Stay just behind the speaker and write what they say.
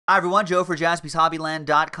Hi, everyone. Joe for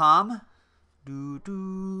JaspysHobbyland.com. Do,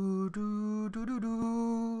 do, do, do, do,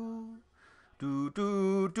 do. Do,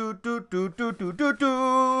 do, do, do, do, do, do, do,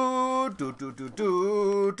 do. Do, do, do,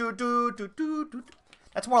 do, do, do, do, do.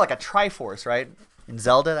 That's more like a Triforce, right? In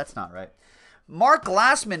Zelda, that's not right. Mark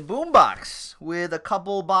Glassman Boombox with a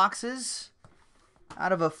couple boxes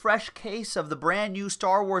out of a fresh case of the brand new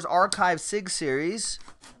Star Wars Archive SIG series.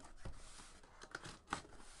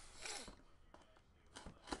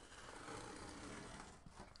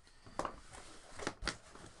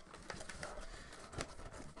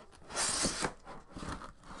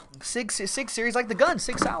 SIG series like the gun,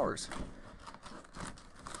 6 hours.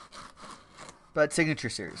 But signature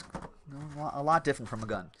series. A lot different from a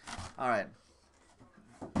gun. All right.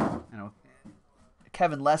 You know,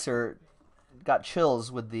 Kevin Lesser got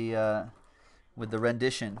chills with the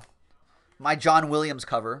rendition. My John Williams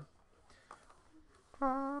cover.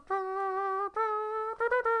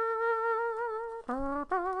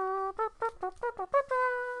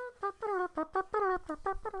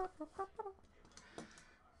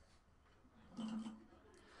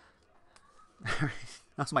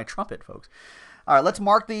 That's my trumpet, folks. All right, let's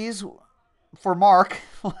mark these for Mark.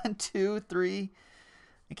 1, 2, 3.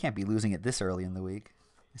 You can't be losing it this early in the week.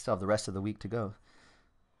 You still have the rest of the week to go.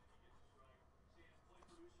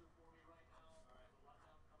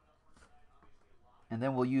 And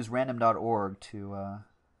then we'll use random.org to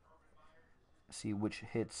see which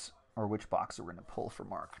hits or which box we're going to pull for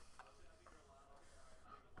Mark.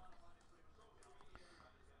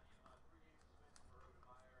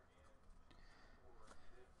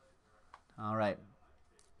 All right.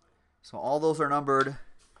 So all those are numbered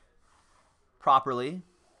properly.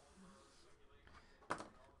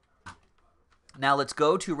 Now let's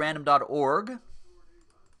go to random.org.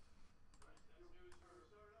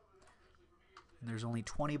 There's only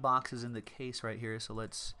 20 boxes in the case right here, so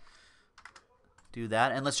let's do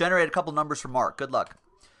that. And let's generate a couple numbers for Mark. Good luck.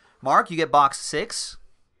 Mark, you get box 6,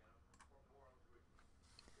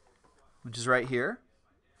 which is right here.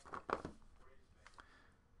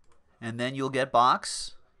 And then you'll get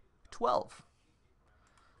box 12.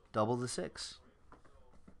 Double the 6.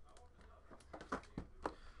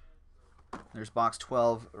 There's box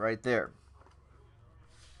 12 right there.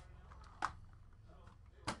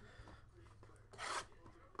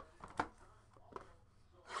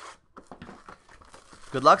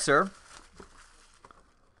 Good luck, sir.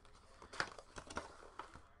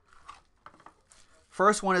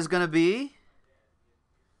 First one is going to be,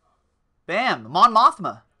 bam, Mon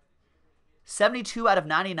Mothma. 72 out of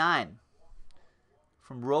 99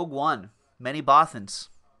 from Rogue One. Many Bothans.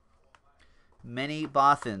 Many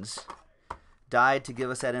Bothans died to give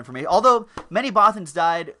us that information. Although, many Bothans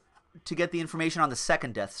died to get the information on the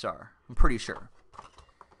second Death Star. I'm pretty sure.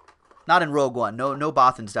 Not in Rogue One. No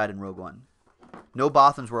Bothans died in Rogue One. No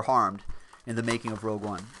Bothans were harmed in the making of Rogue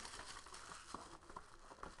One.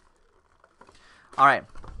 All right,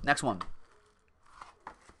 next one.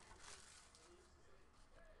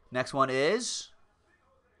 Next one is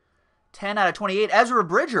 10 out of 28. Ezra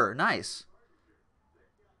Bridger. Nice.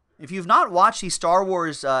 If you've not watched the Star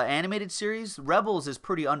Wars animated series, Rebels is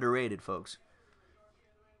pretty underrated, folks.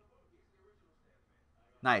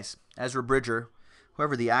 Nice. Ezra Bridger.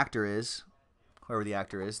 Whoever the actor is.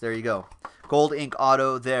 There you go. Gold ink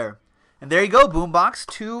auto there. And there you go, Boombox.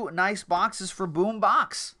 2 nice boxes for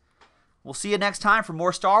Boombox. We'll see you next time for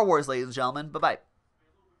more Star Wars, ladies and gentlemen. Bye-bye.